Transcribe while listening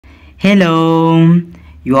Hello,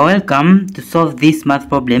 you are welcome to solve this math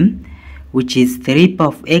problem, which is 3 power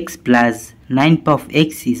of x plus 9 power of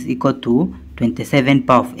x is equal to 27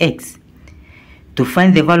 power of x. To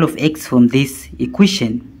find the value of x from this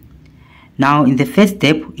equation. Now in the first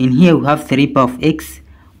step, in here we have 3 power of x,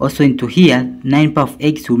 also into here 9 power of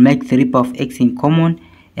x will make 3 power of x in common,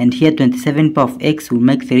 and here 27 power of x will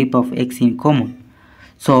make 3 power of x in common.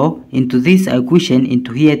 So into this equation,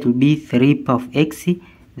 into here it will be 3 power of x,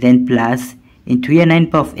 then plus into here 9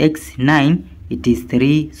 power of x, 9, it is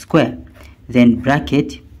 3 square, then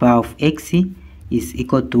bracket power of x is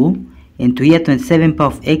equal to, into here 27 power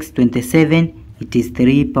of x, 27, it is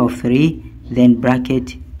 3 power of 3, then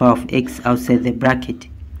bracket power of x outside the bracket.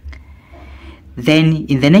 Then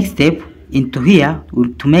in the next step, into here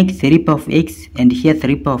to make 3 power of x and here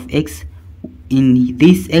 3 power of x, in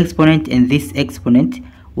this exponent and this exponent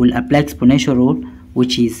will apply exponential rule,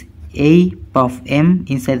 which is a power of m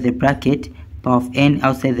inside the bracket, power of n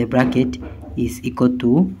outside the bracket is equal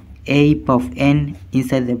to a power of n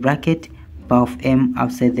inside the bracket, power of m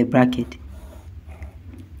outside the bracket.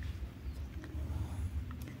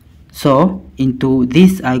 So into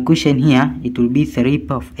this equation here, it will be 3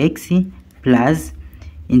 power of x plus,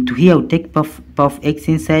 into here we'll take power of x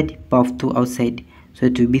inside, power of 2 outside. So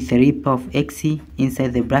it will be 3 power of x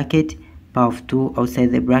inside the bracket, power of 2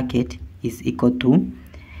 outside the bracket is equal to,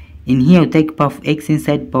 in here we take power of x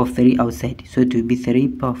inside, power of 3 outside. So it will be 3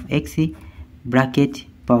 power of x bracket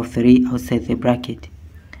power of 3 outside the bracket.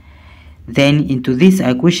 Then into this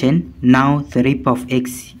equation, now 3 power of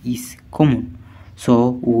x is common.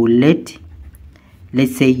 So we will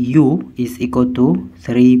let's say u is equal to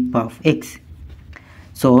 3 power of x.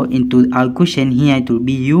 So into our equation here it will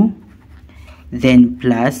be u, then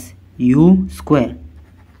plus u square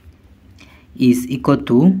is equal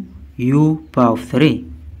to u power of 3.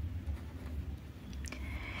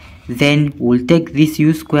 Then we'll take this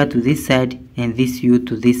u square to this side and this u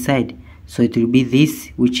to this side. So it will be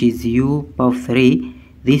this, which is u power of 3.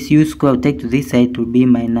 This u square will take to this side, will be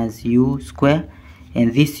minus u square.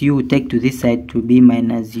 And this u will take to this side, will be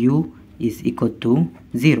minus u is equal to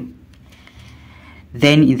 0.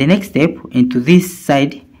 Then in the next step, into this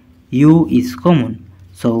side, u is common.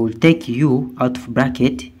 So we'll take u out of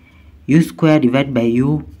bracket. U square divided by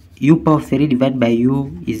u power of 3 divided by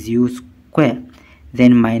u is u square.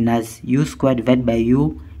 Then minus u square divided by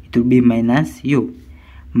u, it will be minus u.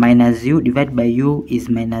 Minus u divided by u is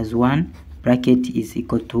minus 1, bracket is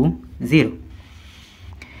equal to 0.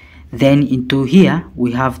 Then into here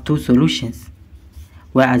we have two solutions,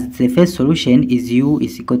 whereas the first solution is u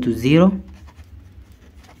is equal to 0,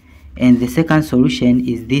 and the second solution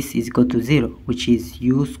is this is equal to 0, which is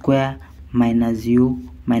u square minus u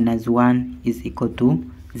minus 1 is equal to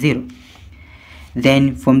 0.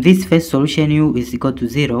 Then from this first solution, u is equal to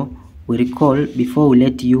 0, we recall before we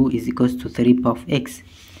let u is equal to 3 power of x.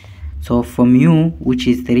 So from u, which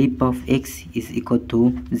is 3 power of x, is equal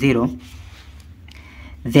to 0.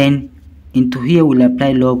 Then into here we'll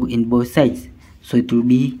apply log in both sides. So it will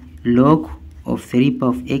be log of 3 power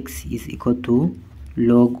of x is equal to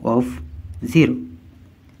log of 0.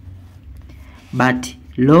 But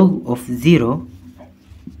log of 0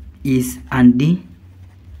 is undefined.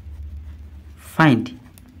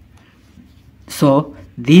 So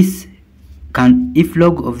this can, if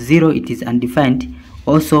log of 0 it is undefined,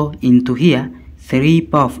 also into here 3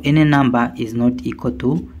 power of any number is not equal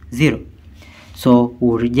to 0. So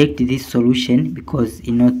we'll reject this solution because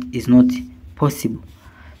it is not possible.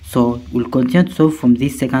 So we'll continue to solve from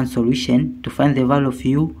this second solution. To find the value of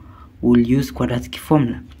u, we'll use quadratic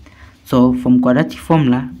formula. So from quadratic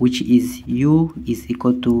formula, which is u is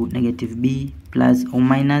equal to negative b plus or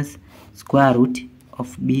minus square root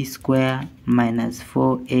of b square minus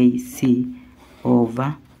 4ac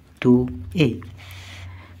over 2a.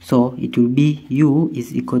 So it will be u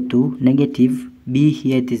is equal to negative b,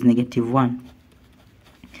 here it is negative 1,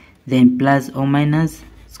 then plus or minus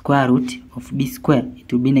square root of b square,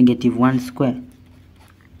 it will be negative 1 square,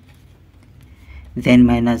 then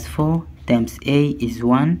minus 4 times a is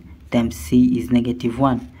 1 times c is negative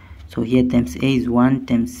 1. So here times a is 1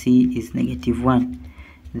 times c is negative 1,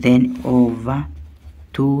 then over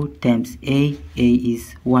 2 times a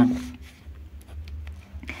is 1.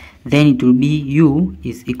 Then it will be u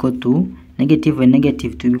is equal to negative and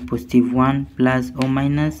negative to be positive 1 plus or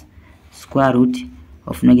minus square root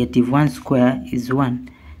of negative 1 square is 1.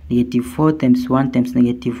 Negative 4 times 1 times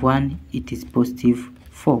negative 1, it is positive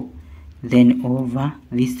 4. Then over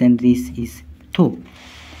this time this is 2.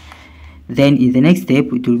 Then in the next step,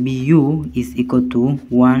 it will be u is equal to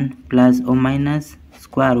 1 plus or minus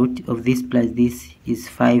square root of this plus this is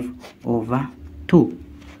 5 over 2.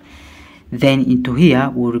 Then into here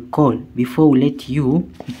we'll recall, before we let u,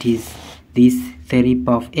 it is this 3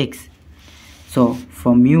 power of x. So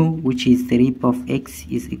from u, which is 3 power of x,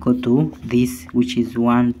 is equal to this, which is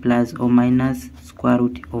 1 plus or minus square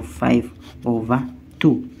root of 5 over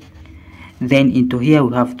 2. Then into here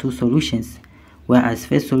we have two solutions, whereas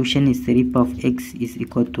first solution is 3 power of x is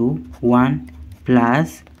equal to 1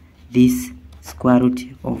 plus this square root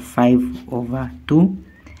of 5 over 2,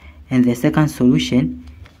 and the second solution,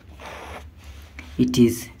 it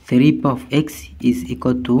is 3 power of x is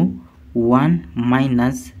equal to 1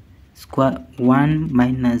 minus square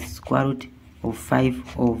root of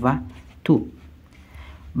 5 over 2.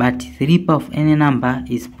 But 3 power of any number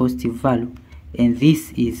is positive value, and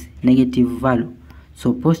this is negative value,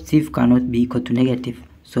 so positive cannot be equal to negative,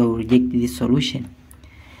 so we'll reject this solution.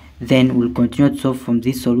 Then we'll continue to solve from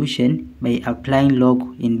this solution by applying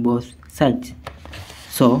log in both sides.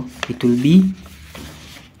 So it will be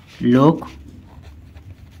log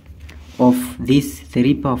of this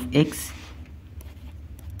 3 power of x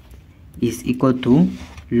is equal to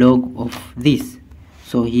log of this.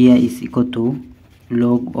 So here is equal to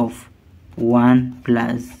log of 1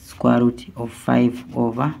 plus square root of 5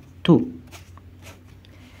 over 2.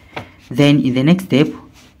 Then in the next step,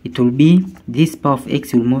 it will be this power of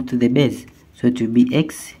x will move to the base, so it will be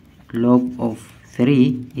x log of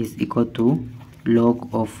 3 is equal to log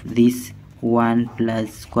of this 1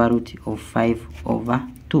 plus square root of 5 over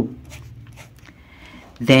 2.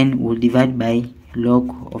 Then we'll divide by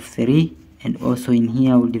log of 3, and also in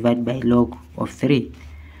here we'll divide by log of 3.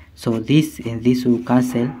 So this and this will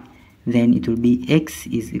cancel, then it will be x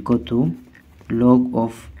is equal to log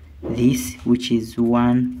of this, which is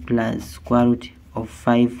 1 plus square root of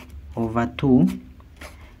 5 over 2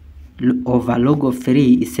 over log of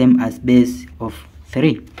 3 is same as base of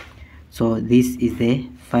 3. So this is the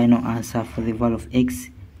final answer for the value of x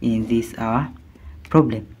in this our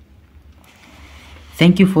problem.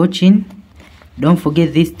 Thank you for watching. Don't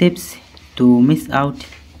forget these steps to miss out.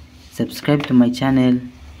 Subscribe to my channel,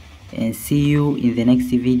 and see you in the next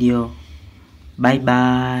video. Bye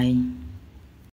bye.